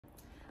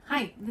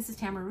Hi, this is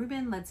Tamara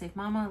Rubin, Lead Safe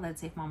Mama,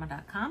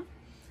 leadsafemama.com.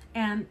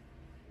 And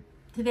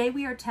today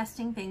we are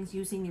testing things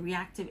using the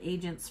reactive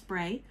agent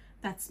spray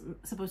that's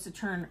supposed to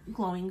turn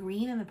glowing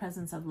green in the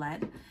presence of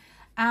lead.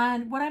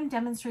 And what I'm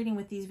demonstrating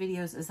with these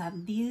videos is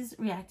that these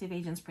reactive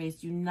agent sprays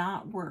do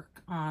not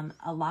work on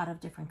a lot of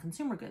different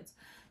consumer goods.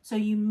 So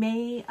you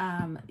may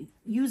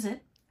use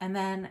it and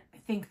then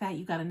think that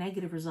you got a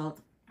negative result,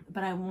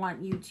 but I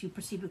want you to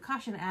proceed with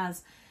caution,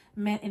 as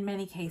in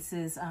many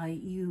cases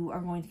you are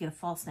going to get a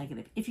false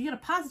negative. If you get a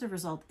positive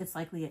result, it's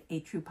likely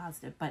a true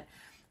positive, but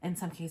in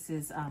some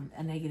cases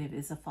a negative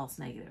is a false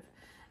negative,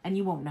 and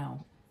you won't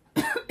know.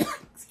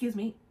 Excuse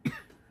me.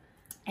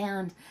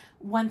 And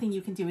one thing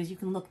you can do is you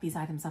can look these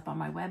items up on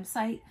my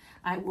website.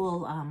 I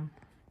will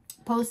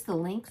post the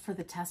link for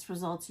the test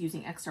results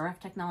using XRF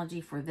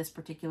technology for this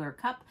particular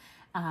cup,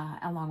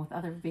 along with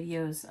other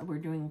videos we're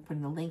doing,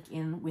 putting the link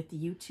in with the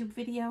YouTube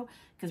video,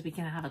 because we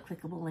can have a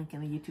clickable link in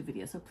the YouTube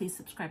video. So please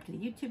subscribe to the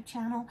YouTube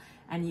channel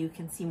and you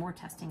can see more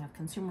testing of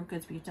consumer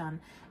goods we've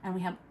done. And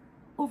we have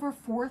over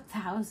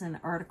 4,000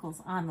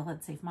 articles on the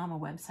Lead Safe Mama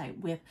website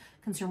with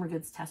consumer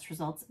goods test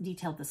results,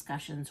 detailed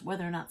discussions,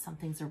 whether or not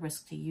something's a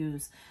risk to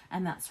use,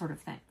 and that sort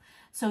of thing.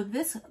 So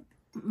this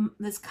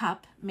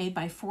cup made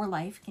by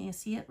 4Life, can you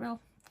see it real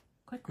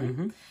quickly?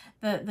 Mm-hmm.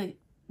 The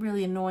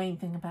really annoying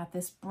thing about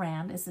this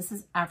brand is this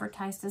is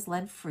advertised as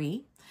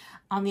lead-free.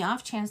 On the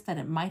off chance that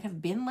it might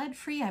have been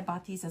lead-free, I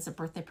bought these as a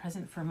birthday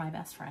present for my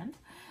best friend.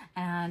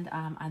 And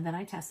then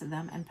I tested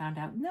them and found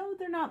out, no,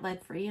 they're not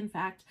lead-free. In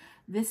fact,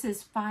 this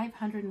is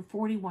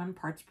 541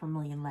 parts per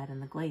million lead in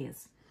the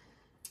glaze.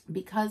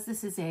 Because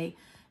this is a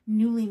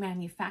newly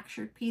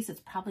manufactured piece,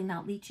 it's probably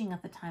not leaching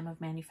at the time of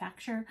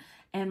manufacture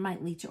and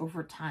might leach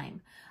over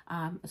time.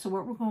 So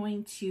what we're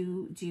going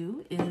to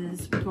do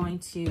is we're going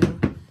to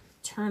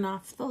turn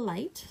off the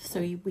light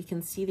so we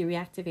can see the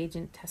reactive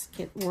agent test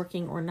kit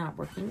working or not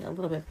working a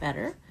little bit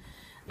better.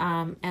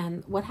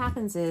 And what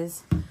happens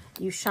is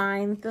you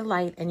shine the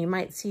light and you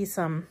might see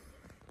some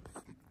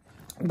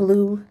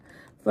blue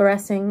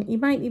fluorescing. You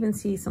might even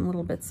see some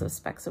little bits of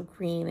specks of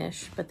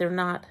greenish, but they're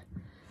not,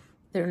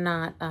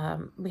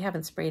 we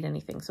haven't sprayed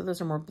anything. So those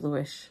are more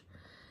bluish.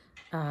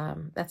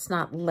 That's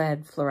not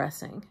lead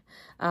fluorescing.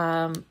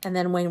 And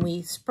then when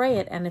we spray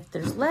it, and if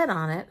there's lead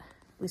on it,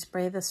 we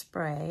spray the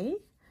spray.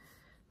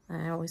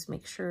 I always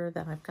make sure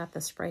that I've got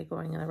the spray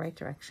going in the right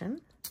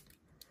direction.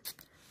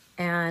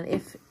 And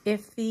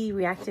if the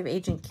reactive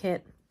agent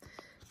kit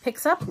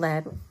picks up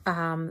lead,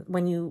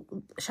 when you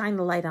shine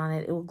the light on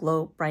it, it will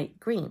glow bright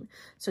green.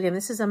 So again,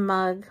 this is a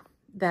mug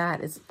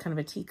that is kind of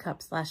a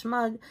teacup /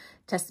 mug,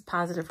 tested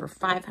positive for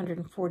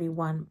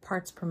 541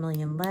 parts per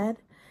million lead.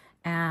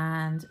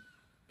 And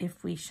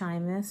if we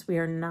shine this, we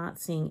are not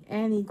seeing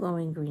any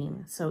glowing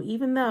green. So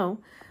even though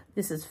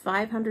this is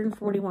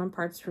 541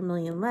 parts per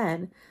million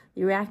lead,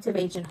 the reactive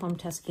agent home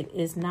test kit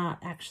is not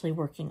actually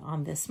working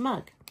on this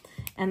mug.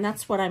 And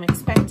that's what I'm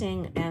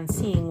expecting and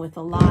seeing with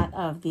a lot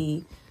of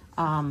the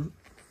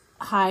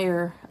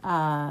higher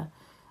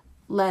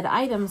lead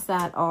items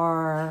that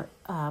are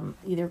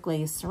either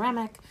glazed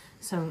ceramic.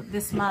 So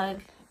this mug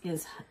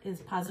is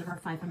positive for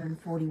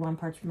 541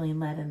 parts per million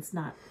lead, and it's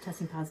not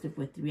testing positive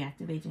with the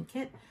reactive agent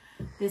kit.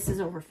 This is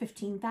over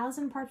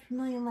 15,000 parts per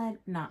million lead,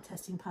 not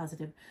testing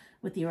positive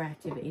with the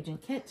reactive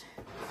agent kit.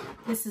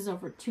 This is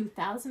over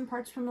 2,000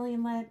 parts per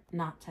million lead,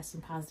 not testing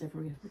positive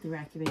with the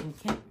reactive agent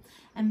kit.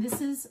 And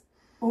this is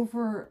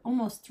over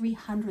almost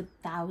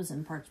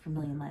 300,000 parts per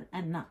million lead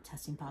and not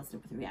testing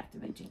positive with the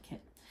reactive agent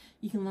kit.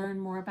 You can learn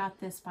more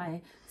about this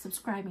by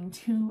subscribing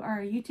to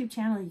our YouTube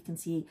channel. You can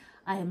see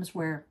items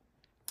where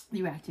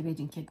the reactive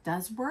agent kit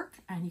does work,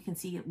 and you can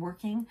see it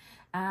working.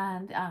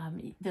 And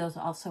there's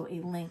also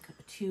a link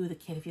to the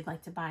kit if you'd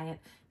like to buy it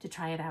to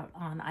try it out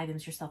on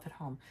items yourself at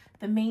home.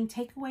 The main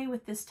takeaway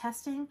with this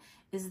testing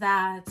is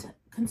that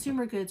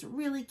consumer goods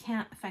really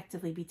can't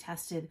effectively be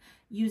tested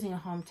using a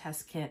home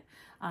test kit.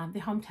 The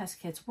home test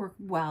kits work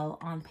well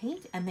on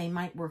paint, and they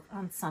might work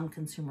on some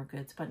consumer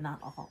goods, but not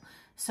all.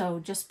 So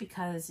just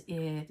because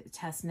it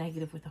tests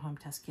negative with the home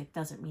test kit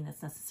doesn't mean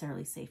it's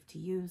necessarily safe to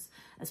use,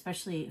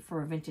 especially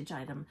for a vintage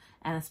item,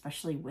 and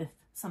especially with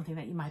something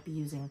that you might be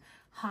using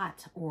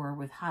hot or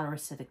with hot or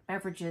acidic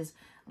beverages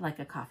like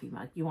a coffee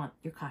mug. You want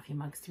your coffee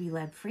mugs to be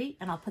lead-free,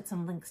 and I'll put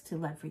some links to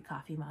lead-free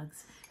coffee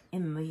mugs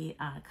in the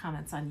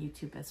comments on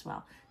YouTube as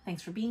well.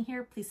 Thanks for being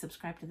here. Please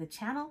subscribe to the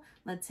channel.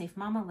 Lead Safe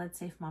Mama,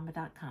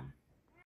 leadsafemama.com.